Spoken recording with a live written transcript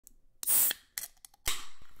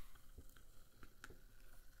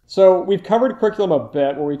So we've covered curriculum a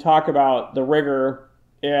bit where we talk about the rigor,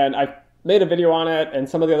 and I've made a video on it, and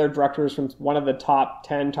some of the other directors from one of the top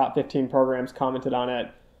 10, top 15 programs commented on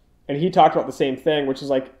it. And he talked about the same thing, which is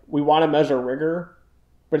like, we want to measure rigor,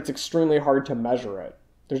 but it's extremely hard to measure it.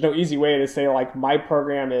 There's no easy way to say like, my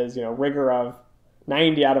program is, rigor of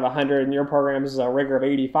 90 out of 100, and your program is a rigor of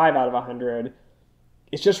 85 out of 100.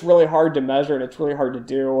 It's just really hard to measure, and it's really hard to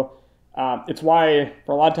do. It's why,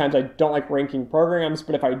 for a lot of times, I don't like ranking programs,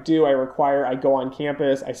 but if I do, I go on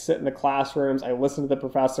campus, I sit in the classrooms, I listen to the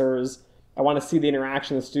professors, I want to see the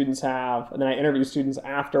interaction the students have, and then I interview students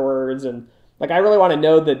afterwards, and I really want to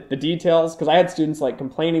know the details, because I had students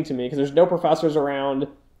complaining to me, because there's no professors around,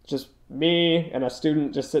 just me and a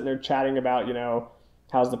student just sitting there chatting about,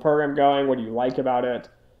 how's the program going, what do you like about it?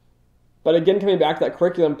 But again, coming back to that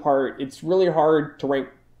curriculum part, it's really hard to rank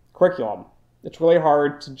curriculum. It's really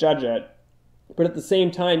hard to judge it. But at the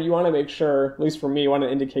same time, you want to make sure, at least for me, one of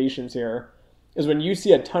the indications here is when you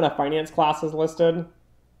see a ton of finance classes listed,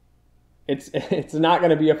 it's not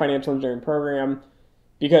going to be a financial engineering program,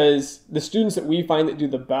 because the students that we find that do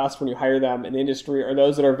the best when you hire them in the industry are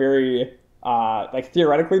those that are very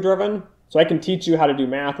theoretically driven. So I can teach you how to do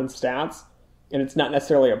math and stats, and it's not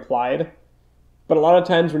necessarily applied. But a lot of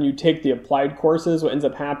times when you take the applied courses, what ends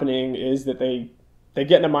up happening is that they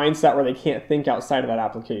get in a mindset where they can't think outside of that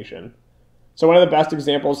application. So one of the best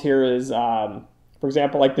examples here is, for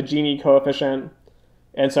example, like the Gini coefficient.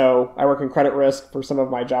 And so I work in credit risk for some of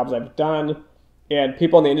my jobs I've done, and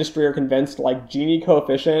people in the industry are convinced Gini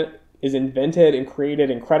coefficient is invented and created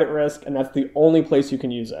in credit risk, and that's the only place you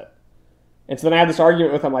can use it. And so then I had this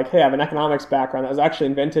argument with them hey, I have an economics background that was actually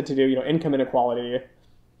invented to do income inequality.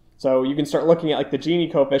 So you can start looking at the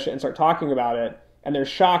Gini coefficient and start talking about it, and they're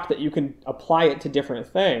shocked that you can apply it to different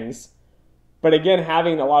things. But again,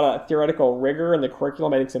 having a lot of theoretical rigor in the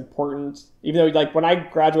curriculum I think is important. Even though when I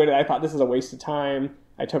graduated, I thought this is a waste of time.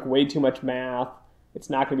 I took way too much math.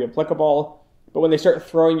 It's not going to be applicable. But when they start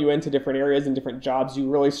throwing you into different areas and different jobs, you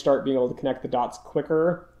really start being able to connect the dots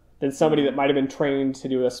quicker than somebody that might have been trained to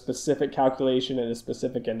do a specific calculation in a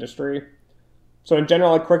specific industry. So in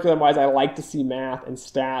general, curriculum-wise, I like to see math and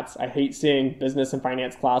stats. I hate seeing business and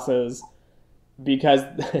finance classes, because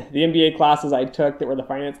the MBA classes I took that were the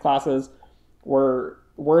finance classes were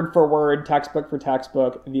word for word, textbook for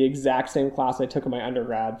textbook, the exact same class I took in my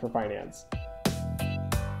undergrad for finance.